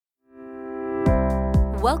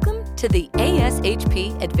Welcome to the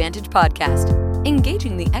ASHP Advantage Podcast,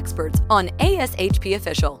 engaging the experts on ASHP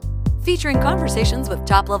Official, featuring conversations with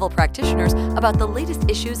top-level practitioners about the latest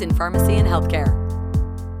issues in pharmacy and healthcare.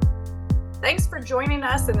 Thanks for joining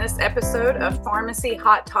us in this episode of Pharmacy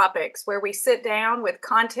Hot Topics, where we sit down with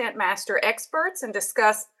content master experts and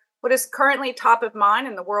discuss what is currently top of mind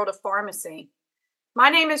in the world of pharmacy. My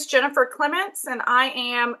name is Jennifer Clements, and I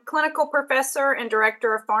am Clinical Professor and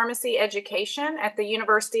Director of Pharmacy Education at the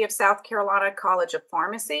University of South Carolina College of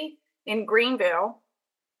Pharmacy in Greenville.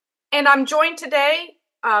 And I'm joined today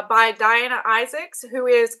by Diana Isaacs, who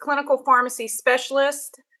is Clinical Pharmacy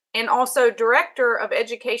Specialist and also Director of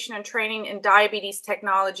Education and Training in Diabetes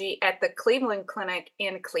Technology at the Cleveland Clinic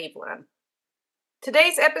in Cleveland.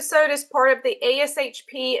 Today's episode is part of the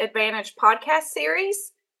ASHP Advantage podcast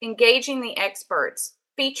series, Engaging the Experts,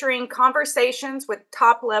 featuring conversations with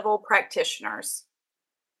top-level practitioners.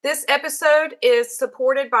 This episode is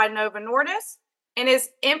supported by Novo Nordisk and is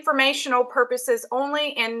informational purposes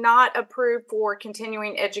only and not approved for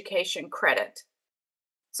continuing education credit.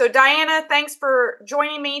 So Diana, thanks for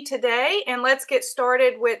joining me today, and let's get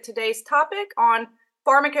started with today's topic on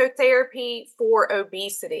pharmacotherapy for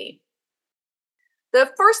obesity. The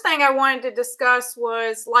first thing I wanted to discuss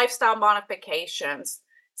was lifestyle modifications.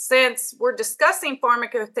 Since we're discussing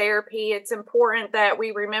pharmacotherapy, it's important that we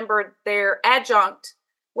remember their adjunct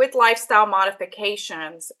with lifestyle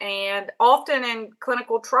modifications. And often in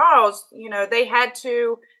clinical trials, they had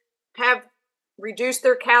to have reduced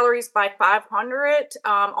their calories by 500,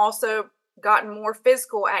 also gotten more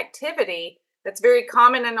physical activity. That's very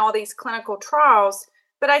common in all these clinical trials.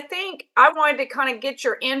 But I think I wanted to kind of get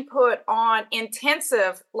your input on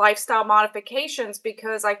intensive lifestyle modifications,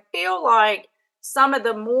 because I feel like some of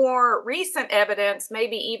the more recent evidence,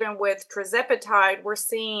 maybe even with tirzepatide, we're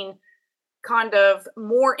seeing kind of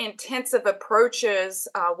more intensive approaches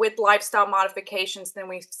with lifestyle modifications than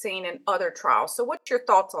we've seen in other trials. So what's your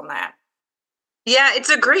thoughts on that? Yeah, it's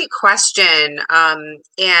a great question. And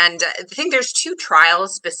I think there's two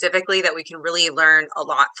trials specifically that we can really learn a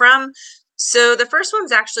lot from. So the first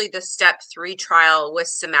one's actually the Step 3 trial with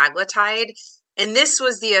semaglutide. And this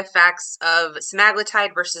was the effects of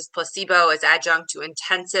semaglutide versus placebo as adjunct to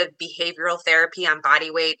intensive behavioral therapy on body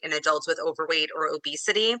weight in adults with overweight or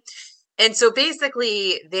obesity. And so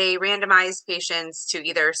basically, they randomized patients to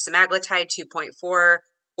either semaglutide 2.4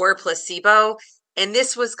 or placebo. And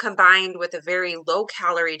this was combined with a very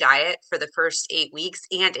low-calorie diet for the first 8 weeks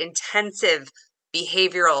and intensive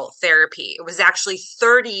behavioral therapy. It was actually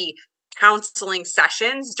 30 counseling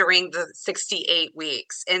sessions during the 68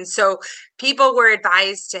 weeks. And so people were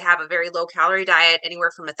advised to have a very low calorie diet,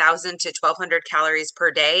 anywhere from 1,000 to 1,200 calories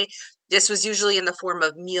per day. This was usually in the form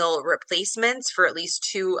of meal replacements for at least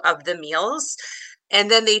 2 of the meals.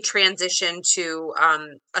 And then they transitioned to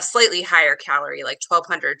a slightly higher calorie, like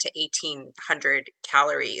 1,200 to 1,800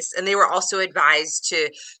 calories. And they were also advised to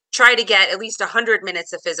try to get at least 100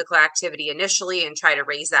 minutes of physical activity initially and try to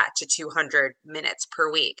raise that to 200 minutes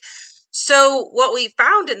per week. So what we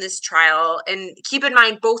found in this trial, and keep in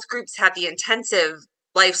mind, both groups had the intensive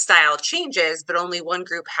lifestyle changes, but only one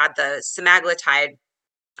group had the semaglutide,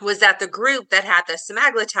 was that the group that had the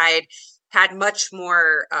semaglutide had much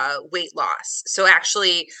more weight loss. So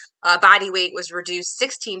actually, body weight was reduced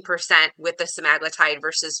 16% with the semaglutide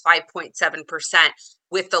versus 5.7%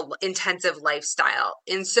 with the intensive lifestyle.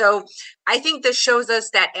 And so I think this shows us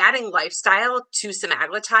that adding lifestyle to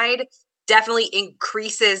semaglutide definitely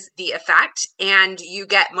increases the effect, and you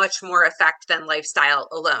get much more effect than lifestyle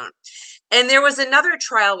alone. And there was another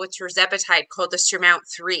trial with tirzepatide called the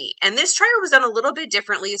SURMOUNT-3. And this trial was done a little bit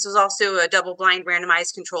differently. This was also a double-blind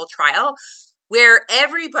randomized controlled trial where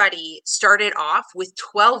everybody started off with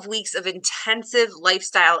 12 weeks of intensive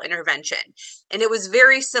lifestyle intervention. And it was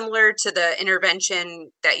very similar to the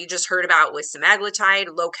intervention that you just heard about with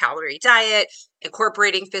semaglutide, low-calorie diet,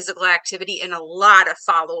 incorporating physical activity, and a lot of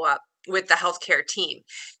follow-up with the healthcare team.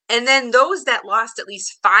 And then those that lost at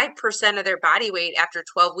least 5% of their body weight after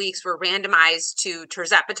 12 weeks were randomized to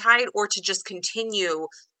tirzepatide or to just continue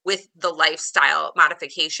with the lifestyle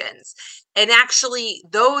modifications. And actually,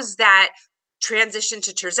 those that transitioned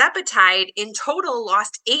to tirzepatide in total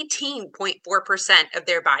lost 18.4% of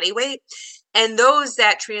their body weight. And those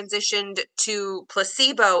that transitioned to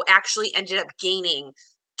placebo actually ended up gaining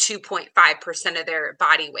 2.5% of their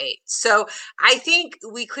body weight. So I think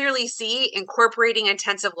we clearly see incorporating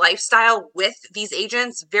intensive lifestyle with these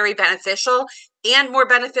agents very beneficial, and more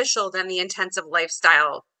beneficial than the intensive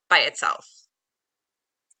lifestyle by itself.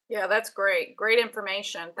 Yeah, that's great. Great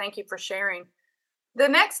information. Thank you for sharing. The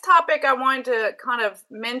next topic I wanted to kind of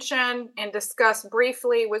mention and discuss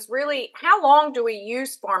briefly was really how long do we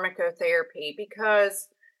use pharmacotherapy? Because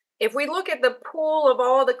if we look at the pool of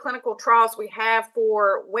all the clinical trials we have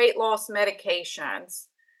for weight loss medications,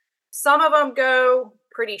 some of them go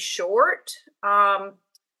pretty short,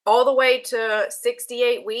 all the way to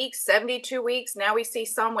 68 weeks, 72 weeks. Now we see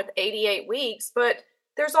some with 88 weeks, but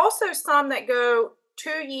there's also some that go 2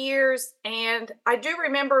 years. And I do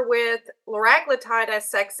remember with liraglutide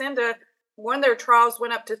as Saxenda, one of their trials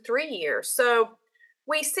went up to 3 years. So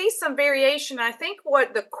we see some variation. I think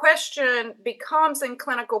what the question becomes in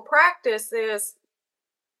clinical practice is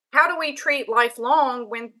how do we treat lifelong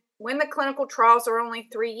when the clinical trials are only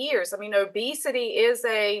 3 years? I mean, obesity is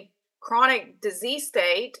a chronic disease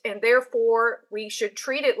state, and therefore we should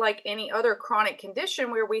treat it like any other chronic condition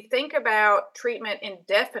where we think about treatment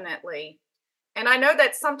indefinitely. And I know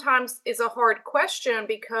that sometimes is a hard question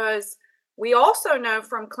because we also know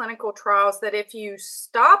from clinical trials that if you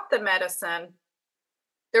stop the medicine,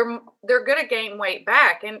 they're going to gain weight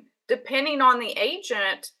back. And depending on the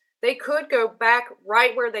agent, they could go back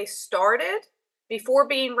right where they started before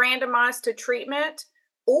being randomized to treatment,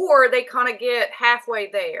 or they kind of get halfway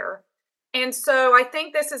there. And so I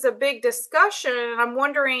think this is a big discussion. And I'm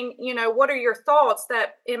wondering, what are your thoughts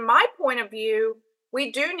that, in my point of view,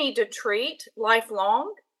 we do need to treat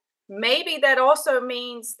lifelong. Maybe that also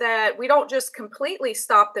means that we don't just completely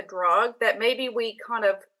stop the drug, that maybe we kind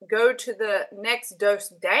of go to the next dose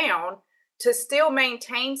down to still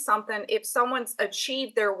maintain something if someone's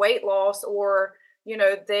achieved their weight loss, or,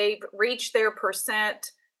 they've reached their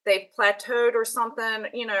percent, they've plateaued or something,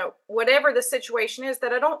 whatever the situation is,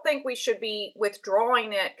 that I don't think we should be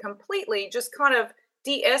withdrawing it completely, just kind of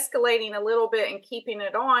de-escalating a little bit and keeping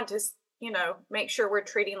it on to, make sure we're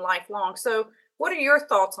treating lifelong. So what are your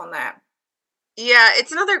thoughts on that? Yeah,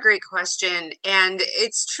 it's another great question. And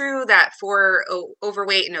it's true that for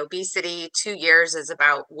overweight and obesity, 2 years is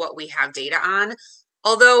about what we have data on.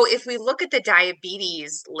 Although, if we look at the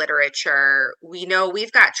diabetes literature, we know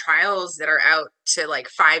we've got trials that are out to like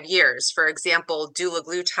 5 years. For example,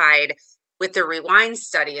 dulaglutide with the REWIND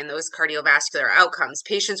study and those cardiovascular outcomes,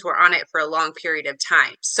 patients were on it for a long period of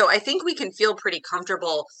time. So I think we can feel pretty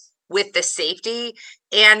comfortable with the safety.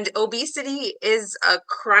 And obesity is a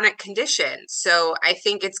chronic condition. So I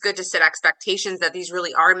think it's good to set expectations that these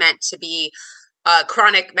really are meant to be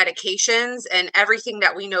chronic medications, and everything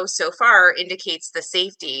that we know so far indicates the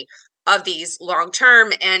safety of these long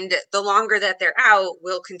term. And the longer that they're out,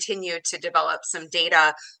 we'll continue to develop some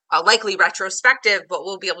data, likely retrospective, but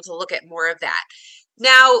we'll be able to look at more of that.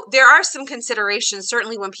 Now, there are some considerations,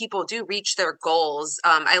 certainly when people do reach their goals.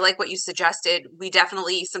 I like what you suggested. We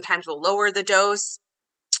definitely sometimes will lower the dose.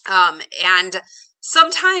 And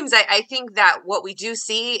sometimes I think that what we do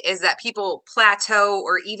see is that people plateau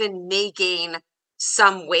or even may gain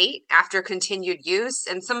some weight after continued use.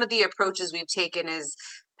 And some of the approaches we've taken is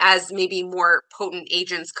as maybe more potent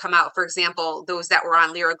agents come out, for example, those that were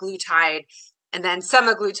on liraglutide and then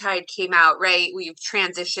semaglutide came out, right? We've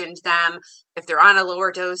transitioned them. If they're on a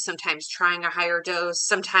lower dose, sometimes trying a higher dose,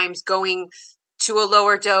 sometimes going to a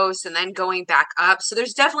lower dose and then going back up. So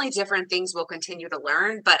there's definitely different things we'll continue to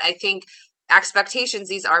learn, but I think expectations,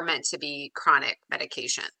 these are meant to be chronic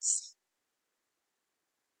medications.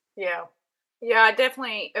 Yeah. Yeah, I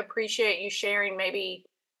definitely appreciate you sharing maybe,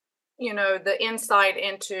 the insight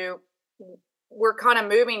into we're kind of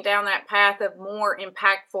moving down that path of more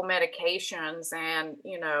impactful medications. And,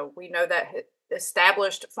 we know that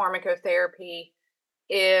established pharmacotherapy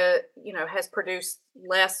has produced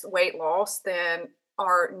less weight loss than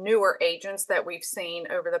our newer agents that we've seen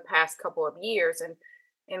over the past couple of years.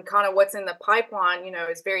 And kind of what's in the pipeline,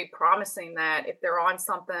 is very promising that if they're on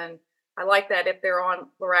something, I like that if they're on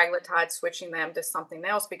liraglutide, switching them to something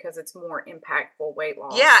else because it's more impactful weight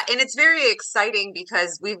loss. Yeah, and it's very exciting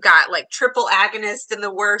because we've got like triple agonist in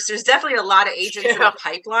the works. There's definitely a lot of agents in the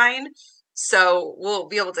pipeline. So we'll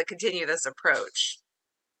be able to continue this approach.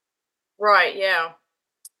 Right, yeah.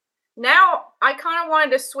 Now, I kind of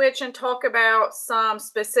wanted to switch and talk about some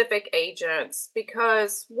specific agents,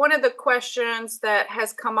 because one of the questions that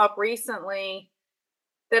has come up recently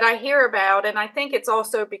that I hear about, and I think it's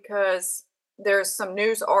also because there's some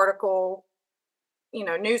news articles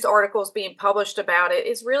being published about it,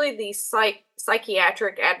 is really these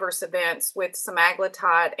psychiatric adverse events with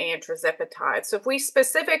semaglutide and tirzepatide. So if we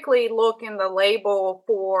specifically look in the label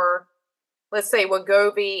for, let's say,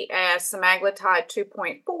 Wegovy as semaglutide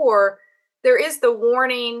 2.4, there is the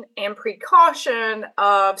warning and precaution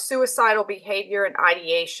of suicidal behavior and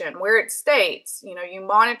ideation, where it states, you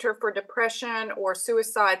monitor for depression or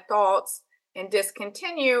suicide thoughts and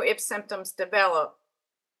discontinue if symptoms develop.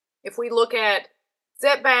 If we look at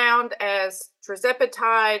Zepbound as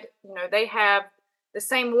tirzepatide, they have the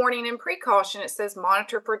same warning and precaution. It says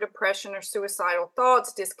monitor for depression or suicidal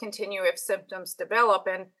thoughts, discontinue if symptoms develop.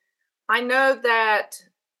 And I know that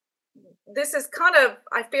this is kind of,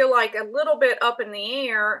 I feel like, a little bit up in the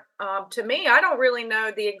air. To me, I don't really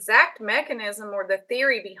know the exact mechanism or the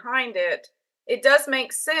theory behind it. It does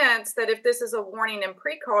make sense that if this is a warning and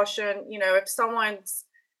precaution, if someone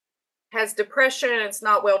has depression, it's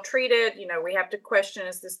not well treated, we have to question,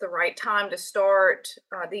 is this the right time to start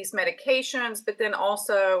these medications? But then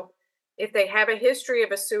also, if they have a history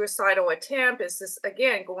of a suicidal attempt, is this,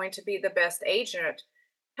 again, going to be the best agent?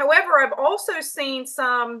 However, I've also seen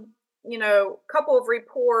some, couple of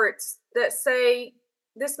reports that say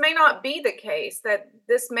this may not be the case, that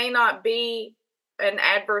this may not be an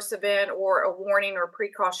adverse event or a warning or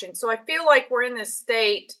precaution. So I feel like we're in this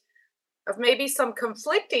state of maybe some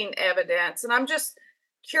conflicting evidence. And I'm just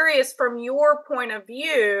curious, from your point of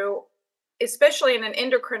view, especially in an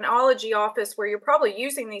endocrinology office where you're probably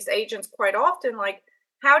using these agents quite often, like,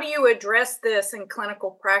 how do you address this in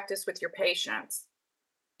clinical practice with your patients?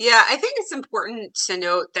 Yeah, I think it's important to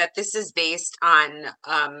note that this is based on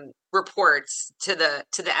reports to the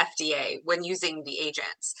FDA when using the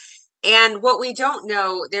agents. And what we don't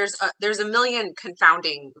know, there's a million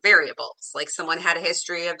confounding variables. Like, someone had a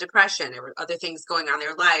history of depression, there were other things going on in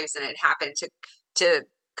their lives, and it happened to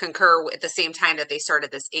concur at the same time that they started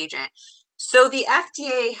this agent. So the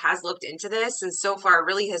FDA has looked into this, and so far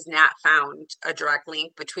really has not found a direct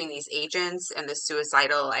link between these agents and the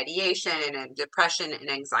suicidal ideation and depression and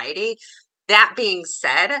anxiety. That being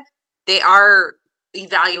said, they are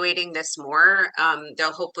evaluating this more.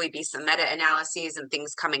 There'll hopefully be some meta-analyses and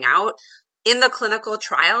things coming out. In the clinical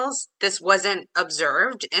trials, this wasn't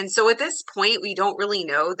observed. And so at this point, we don't really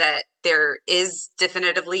know that there is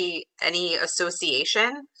definitively any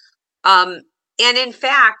association. And in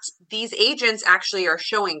fact, these agents actually are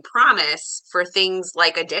showing promise for things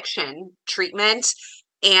like addiction treatment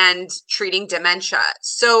and treating dementia.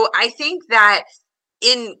 So I think that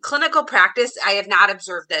in clinical practice, I have not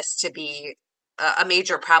observed this to be a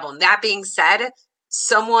major problem. That being said,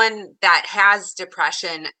 someone that has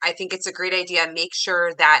depression, I think it's a great idea to make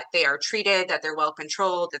sure that they are treated, that they're well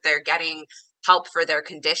controlled, that they're getting help for their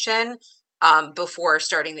condition. Before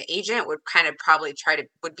starting the agent would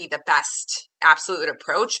would be the best absolute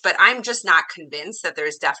approach. But I'm just not convinced that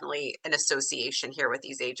there's definitely an association here with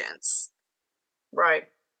these agents. Right.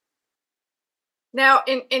 Now,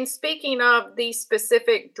 in speaking of these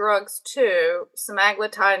specific drugs too,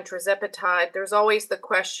 semaglutide and tirzepatide, there's always the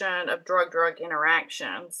question of drug-drug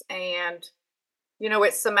interactions. And,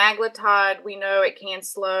 with semaglutide, we know it can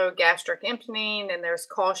slow gastric emptying, and there's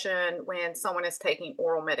caution when someone is taking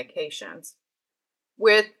oral medications.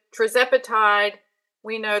 With tirzepatide,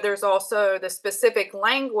 we know there's also the specific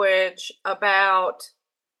language about,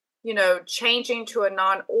 changing to a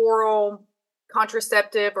non-oral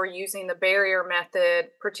contraceptive or using the barrier method,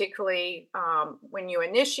 particularly when you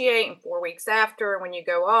initiate and 4 weeks after, and when you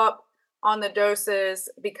go up on the doses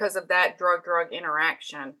because of that drug-drug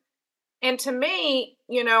interaction. And to me,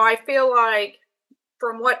 I feel like,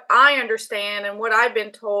 from what I understand and what I've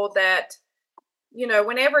been told, that,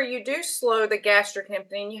 whenever you do slow the gastric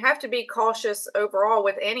emptying, you have to be cautious overall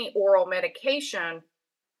with any oral medication.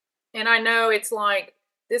 And I know it's like,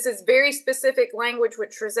 this is very specific language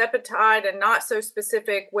with tirzepatide and not so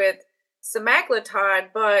specific with semaglutide,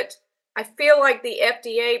 but I feel like the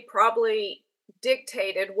FDA probably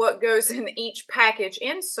dictated what goes in each package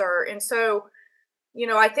insert. And so,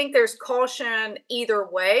 I think there's caution either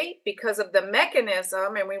way because of the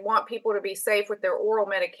mechanism, and we want people to be safe with their oral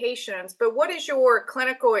medications. But what is your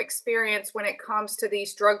clinical experience when it comes to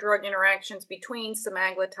these drug-drug interactions between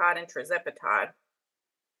semaglutide and tirzepatide?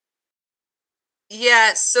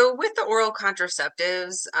 Yeah, so with the oral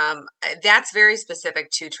contraceptives, that's very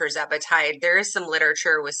specific to tirzepatide. There is some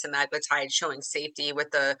literature with semaglutide showing safety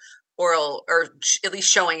with the oral, or at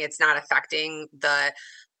least showing it's not affecting the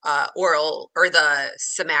oral or the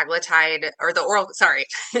semaglutide or the oral. Sorry,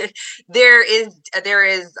 there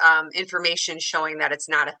is information showing that it's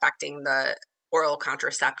not affecting the oral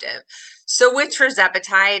contraceptive. So with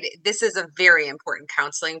tirzepatide, this is a very important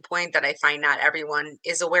counseling point that I find not everyone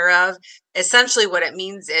is aware of. Essentially, what it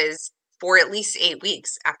means is, for at least 8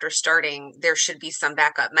 weeks after starting, there should be some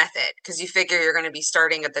backup method, because you figure you're going to be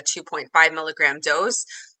starting at the 2.5 milligram dose.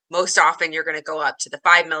 Most often you're going to go up to the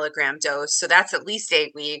 5 milligram dose. So that's at least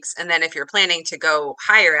 8 weeks. And then if you're planning to go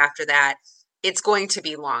higher after that, it's going to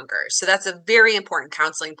be longer. So that's a very important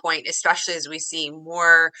counseling point, especially as we see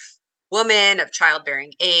more women of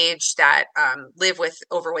childbearing age that live with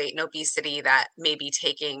overweight and obesity that may be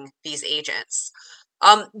taking these agents.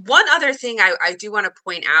 One other thing I do want to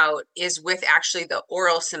point out is with actually the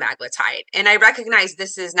oral semaglutide. And I recognize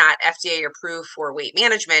this is not FDA approved for weight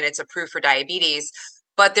management, it's approved for diabetes,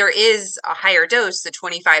 but there is a higher dose, the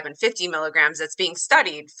 25 and 50 milligrams, that's being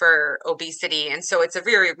studied for obesity. And so it's a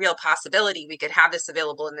very real possibility we could have this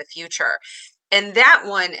available in the future. And that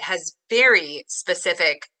one has very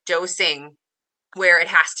specific dosing where it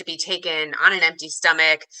has to be taken on an empty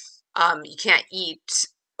stomach. You can't eat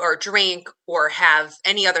or drink or have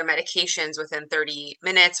any other medications within 30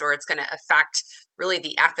 minutes, or it's going to affect really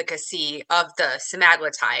the efficacy of the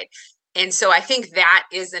semaglutide. And so I think that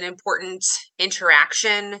is an important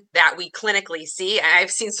interaction that we clinically see. And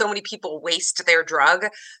I've seen so many people waste their drug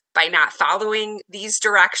by not following these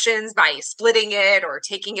directions, by splitting it or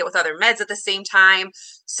taking it with other meds at the same time.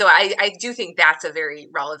 So I do think that's a very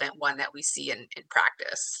relevant one that we see in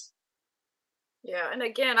practice. Yeah. And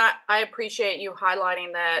again, I appreciate you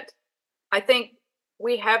highlighting that. I think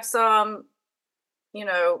we have some,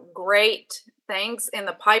 great things in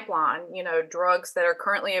the pipeline, drugs that are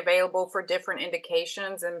currently available for different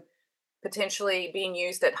indications and potentially being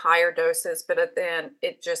used at higher doses. But then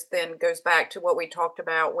it just then goes back to what we talked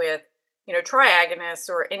about with, triagonists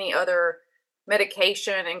or any other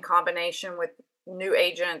medication in combination with new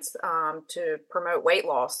agents to promote weight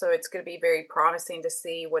loss. So it's going to be very promising to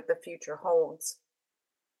see what the future holds.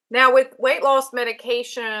 Now, with weight loss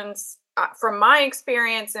medications, from my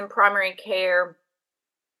experience in primary care,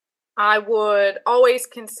 I would always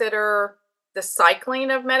consider the cycling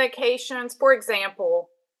of medications. For example,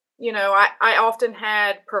 I often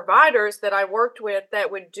had providers that I worked with that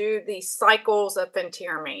would do these cycles of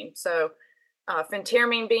phentermine. So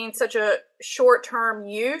phentermine being such a short-term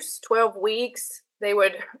use, 12 weeks, they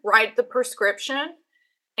would write the prescription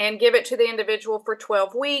and give it to the individual for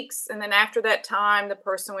 12 weeks. And then after that time, the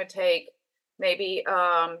person would take maybe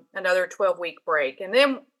another 12-week break and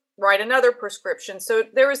then write another prescription. So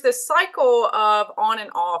there was this cycle of on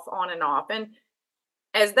and off, on and off. And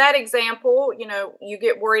as that example, you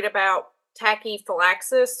get worried about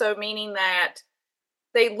tachyphylaxis. So meaning that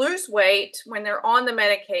they lose weight when they're on the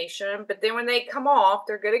medication, but then when they come off,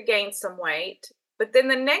 they're going to gain some weight. But then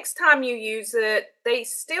the next time you use it, they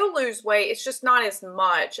still lose weight. It's just not as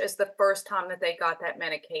much as the first time that they got that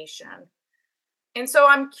medication. And so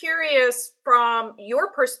I'm curious, from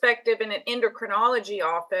your perspective in an endocrinology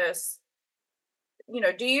office,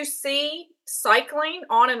 do you see cycling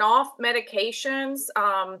on and off medications?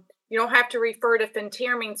 You don't have to refer to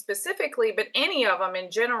phentermine specifically, but any of them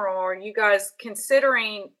in general. Are you guys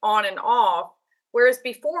considering on and off? Whereas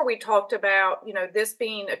before we talked about, this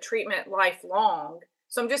being a treatment lifelong.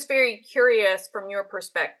 So I'm just very curious from your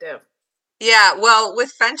perspective. Yeah, well,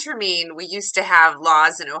 with phentermine, we used to have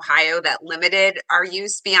laws in Ohio that limited our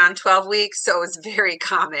use beyond 12 weeks. So it was very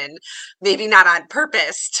common, maybe not on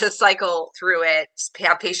purpose, to cycle through it,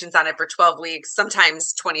 have patients on it for 12 weeks,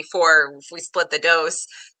 sometimes 24 if we split the dose,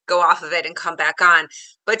 go off of it and come back on.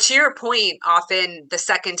 But to your point, often the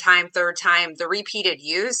second time, third time, the repeated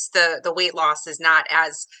use, the weight loss is not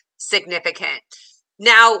as significant.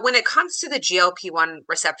 Now, when it comes to the GLP-1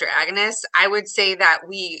 receptor agonists, I would say that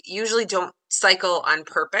we usually don't cycle on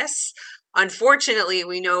purpose. Unfortunately,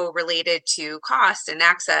 we know related to cost and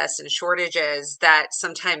access and shortages that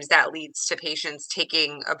sometimes that leads to patients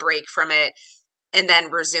taking a break from it and then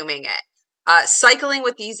resuming it. Cycling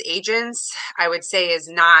with these agents, I would say, is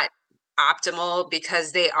not optimal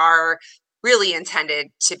because they are really intended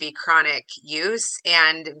to be chronic use.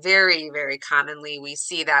 And very, very commonly, we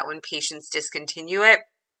see that when patients discontinue it,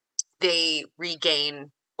 they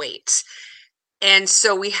regain weight. And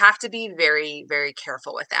so we have to be very, very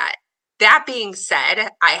careful with that. That being said,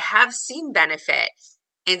 I have seen benefit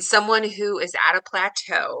in someone who is at a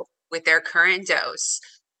plateau with their current dose,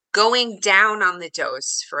 going down on the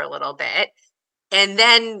dose for a little bit, and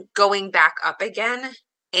then going back up again.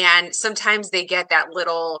 And sometimes they get that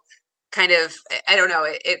little kind of, I don't know,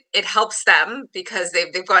 it helps them because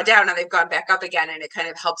they've gone down and they've gone back up again, and it kind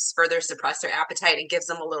of helps further suppress their appetite and gives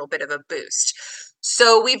them a little bit of a boost.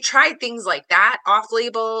 So we've tried things like that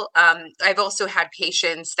off-label. I've also had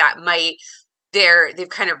patients that they've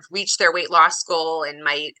kind of reached their weight loss goal and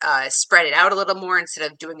might spread it out a little more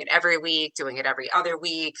instead of doing it every week, doing it every other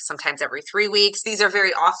week, sometimes every 3 weeks. These are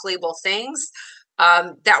very off-label things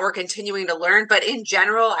that we're continuing to learn. But in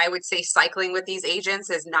general, I would say cycling with these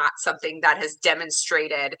agents is not something that has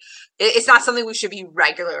demonstrated. It's not something we should be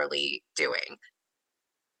regularly doing.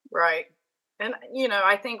 Right. And,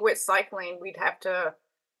 I think with cycling, we'd have to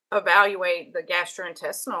evaluate the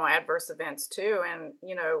gastrointestinal adverse events too. And,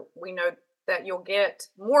 we know that you'll get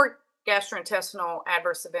more gastrointestinal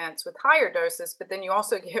adverse events with higher doses, but then you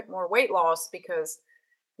also get more weight loss because,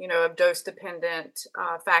 of dose dependent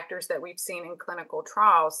factors that we've seen in clinical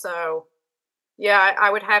trials. So, yeah, I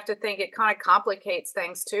would have to think it kind of complicates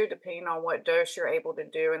things too, depending on what dose you're able to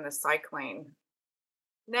do in the cycling.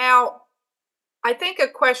 Now, I think a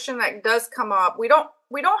question that does come up, we don't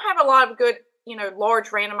have a lot of good, large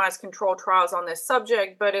randomized control trials on this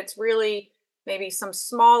subject, but it's really maybe some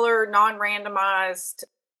smaller non-randomized,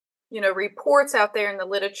 reports out there in the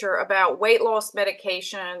literature about weight loss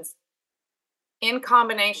medications in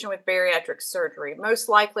combination with bariatric surgery. Most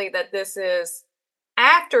likely that this is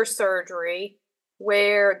after surgery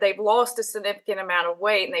where they've lost a significant amount of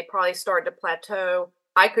weight and they probably started to plateau.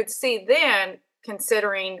 I could see then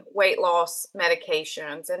considering weight loss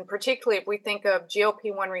medications. And particularly if we think of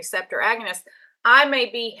GLP-1 receptor agonists, I may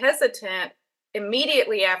be hesitant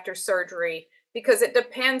immediately after surgery because it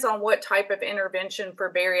depends on what type of intervention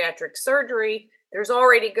for bariatric surgery. There's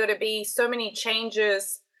already going to be so many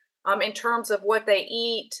changes in terms of what they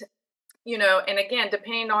eat, and again,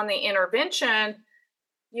 depending on the intervention,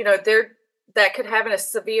 that could have a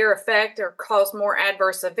severe effect or cause more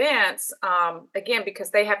adverse events, again,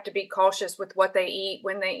 because they have to be cautious with what they eat,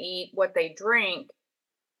 when they eat, what they drink.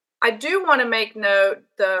 I do want to make note,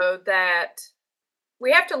 though, that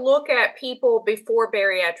we have to look at people before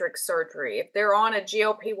bariatric surgery. If they're on a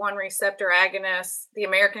GLP-1 receptor agonist, the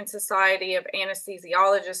American Society of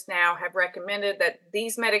Anesthesiologists now have recommended that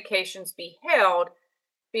these medications be held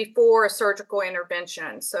before a surgical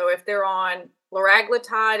intervention. So if they're on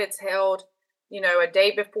liraglutide, it's held, a day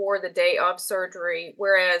before the day of surgery,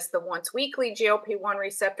 whereas the once weekly GLP-1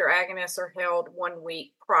 receptor agonists are held 1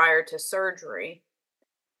 week prior to surgery.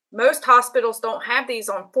 Most hospitals don't have these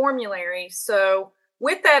on formulary. So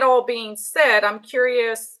with that all being said, I'm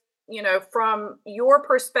curious, from your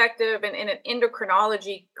perspective and in an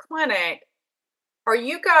endocrinology clinic, are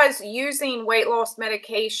you guys using weight loss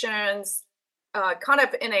medications kind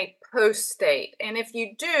of in a post state? And if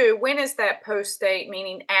you do, when is that post state,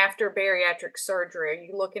 meaning after bariatric surgery? Are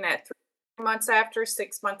you looking at 3 months after,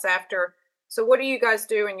 6 months after? So what do you guys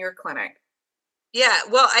do in your clinic? Yeah,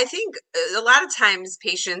 well, I think a lot of times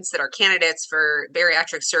patients that are candidates for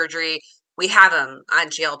bariatric surgery, we have them on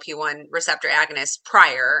GLP-1 receptor agonists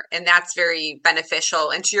prior, and that's very beneficial.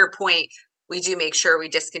 And to your point, we do make sure we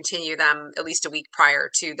discontinue them at least a week prior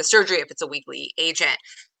to the surgery if it's a weekly agent.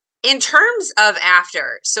 In terms of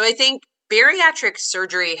after, so I think bariatric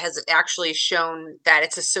surgery has actually shown that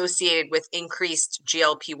it's associated with increased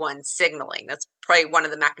GLP-1 signaling. That's probably one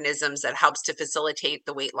of the mechanisms that helps to facilitate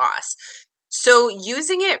the weight loss. So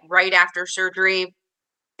using it right after surgery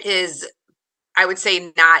is, I would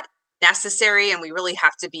say, not necessary. And we really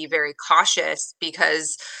have to be very cautious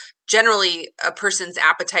because generally a person's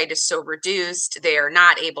appetite is so reduced, they are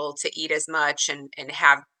not able to eat as much and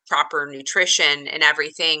have proper nutrition and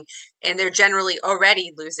everything. And they're generally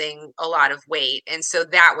already losing a lot of weight. And so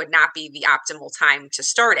that would not be the optimal time to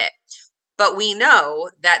start it. But we know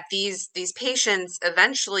that these patients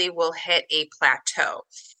eventually will hit a plateau.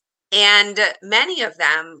 And many of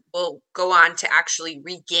them will go on to actually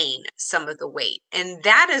regain some of the weight. And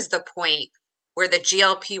that is the point where the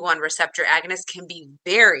GLP-1 receptor agonist can be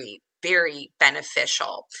very, very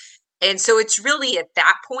beneficial. And so it's really at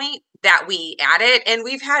that point that we add it. And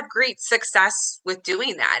we've had great success with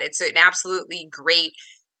doing that. It's an absolutely great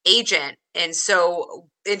agent. And so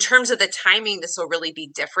in terms of the timing, this will really be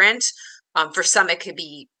different. For some, it could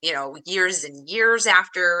be, years and years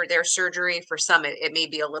after their surgery. For some, it may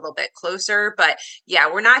be a little bit closer. But yeah,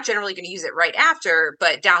 we're not generally going to use it right after,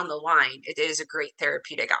 but down the line, it is a great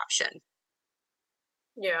therapeutic option.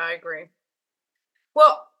 Yeah, I agree.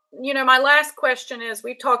 Well, my last question is,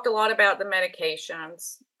 we've talked a lot about the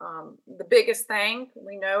medications. The biggest thing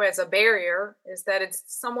we know as a barrier is that it's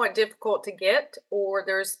somewhat difficult to get, or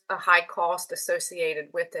there's a high cost associated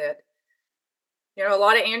with it. A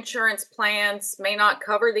lot of insurance plans may not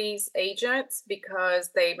cover these agents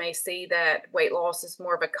because they may see that weight loss is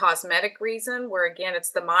more of a cosmetic reason, where again,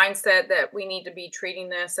 it's the mindset that we need to be treating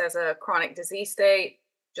this as a chronic disease state,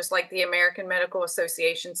 just like the American Medical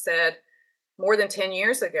Association said more than 10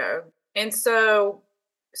 years ago. And so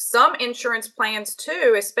some insurance plans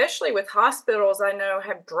too, especially with hospitals, I know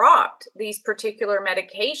have dropped these particular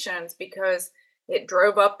medications because it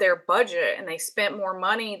drove up their budget and they spent more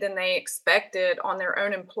money than they expected on their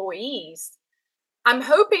own employees. I'm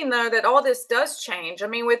hoping, though, that all this does change. I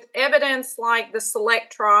mean, with evidence like the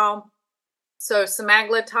SELECT trial, so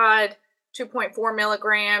semaglutide 2.4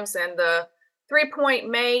 milligrams and the 3-point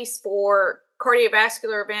MACE for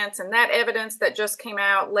cardiovascular events and that evidence that just came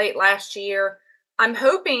out late last year, I'm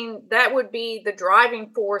hoping that would be the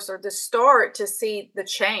driving force or the start to see the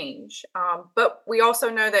change. But we also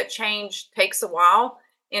know that change takes a while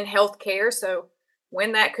in healthcare. So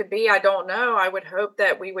when that could be, I don't know. I would hope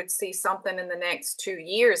that we would see something in the next 2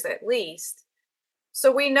 years at least.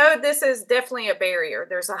 So we know this is definitely a barrier.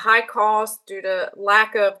 There's a high cost due to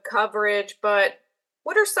lack of coverage, but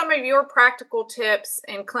what are some of your practical tips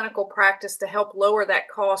in clinical practice to help lower that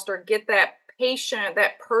cost or get that patient,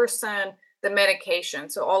 that person, the medication?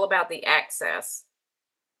 So all about the access.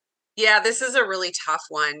 Yeah, this is a really tough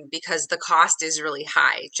one because the cost is really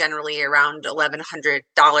high, generally around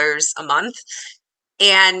 $1,100 a month.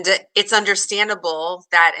 And it's understandable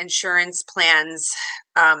that insurance plans,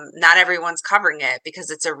 not everyone's covering it because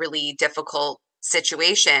it's a really difficult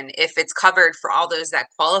situation. If it's covered for all those that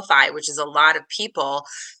qualify, which is a lot of people,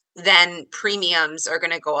 then premiums are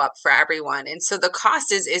going to go up for everyone. And so the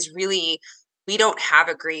cost is really, we don't have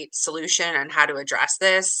a great solution on how to address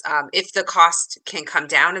this. If the cost can come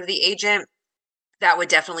down of the agent, that would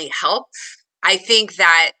definitely help. I think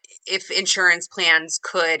that if insurance plans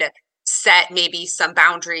could set maybe some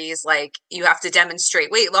boundaries, like you have to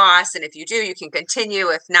demonstrate weight loss, and if you do, you can continue.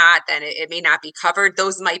 If not, then it may not be covered.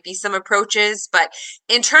 Those might be some approaches. But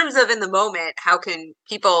in terms of in the moment, how can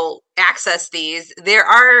people access these? There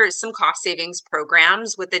are some cost savings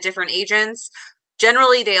programs with the different agents.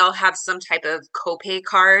 Generally, they all have some type of copay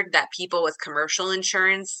card that people with commercial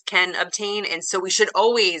insurance can obtain. And so we should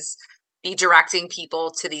always be directing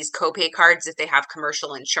people to these copay cards if they have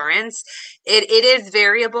commercial insurance. It is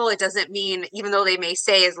variable. It doesn't mean, even though they may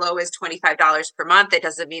say as low as $25 per month, it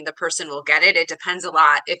doesn't mean the person will get it. It depends a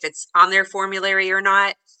lot if it's on their formulary or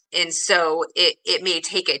not. And so it may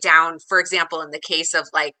take it down. For example, in the case of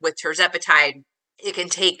like with tirzepatide, you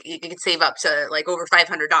can save up to like over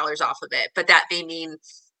 $500 off of it, but that may mean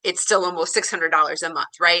it's still almost $600 a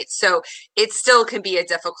month, right? So it still can be a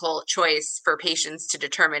difficult choice for patients to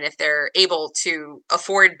determine if they're able to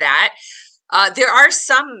afford that. There are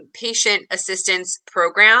some patient assistance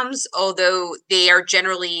programs, although they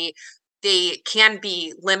can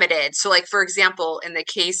be limited. So like, for example, in the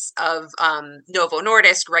case of Novo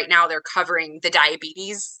Nordisk, right now they're covering the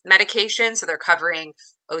diabetes medication. So they're covering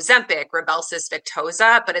Ozempic, Rybelsus,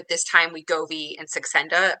 Victoza, but at this time, Wegovy and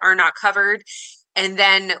Saxenda are not covered. And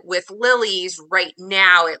then with Lilly's right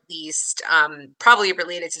now, at least, probably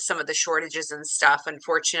related to some of the shortages and stuff,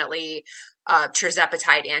 unfortunately,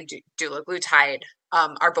 tirzepatide and dulaglutide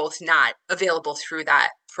are both not available through that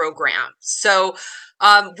program. So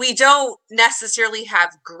we don't necessarily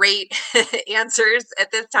have great answers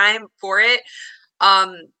at this time for it.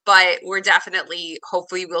 But we're definitely,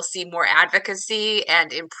 hopefully we'll see more advocacy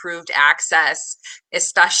and improved access,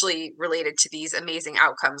 especially related to these amazing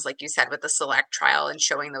outcomes, like you said, with the SELECT trial and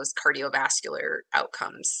showing those cardiovascular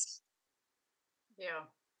outcomes. Yeah.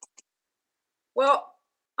 Well,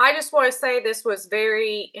 I just want to say this was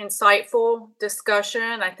very insightful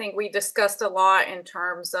discussion. I think we discussed a lot in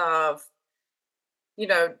terms of,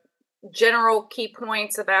 general key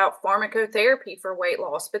points about pharmacotherapy for weight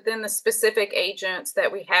loss, but then the specific agents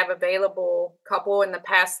that we have available, couple in the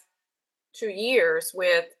past 2 years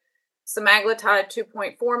with semaglutide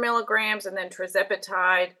 2.4 milligrams and then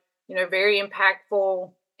tirzepatide, very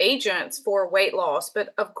impactful agents for weight loss.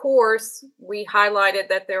 But of course, we highlighted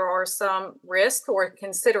that there are some risks or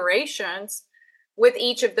considerations with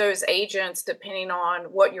each of those agents, depending on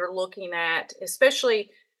what you're looking at, especially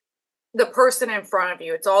the person in front of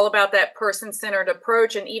you. It's all about that person-centered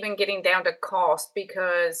approach and even getting down to cost,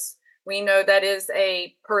 because we know that is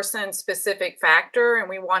a person-specific factor and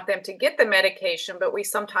we want them to get the medication, but we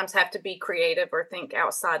sometimes have to be creative or think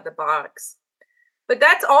outside the box. But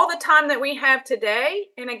that's all the time that we have today.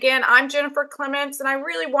 And again, I'm Jennifer Clements, and I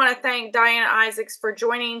really want to thank Diana Isaacs for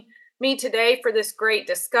joining me today for this great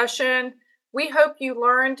discussion. We hope you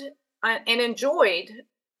learned and enjoyed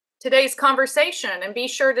today's conversation, and be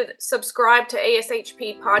sure to subscribe to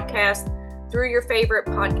ASHP Podcast through your favorite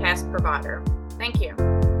podcast provider. Thank you.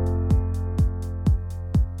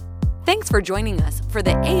 Thanks for joining us for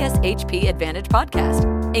the ASHP Advantage Podcast,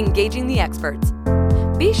 Engaging the Experts.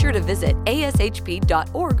 Be sure to visit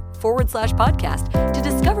ashp.org/podcast to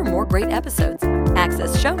discover more great episodes,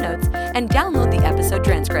 access show notes, and download the episode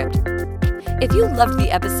transcript. If you loved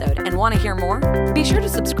the episode and want to hear more, be sure to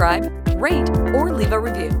subscribe, rate, or leave a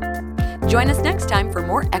review. Join us next time for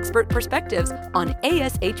more expert perspectives on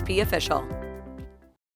ASHP Official.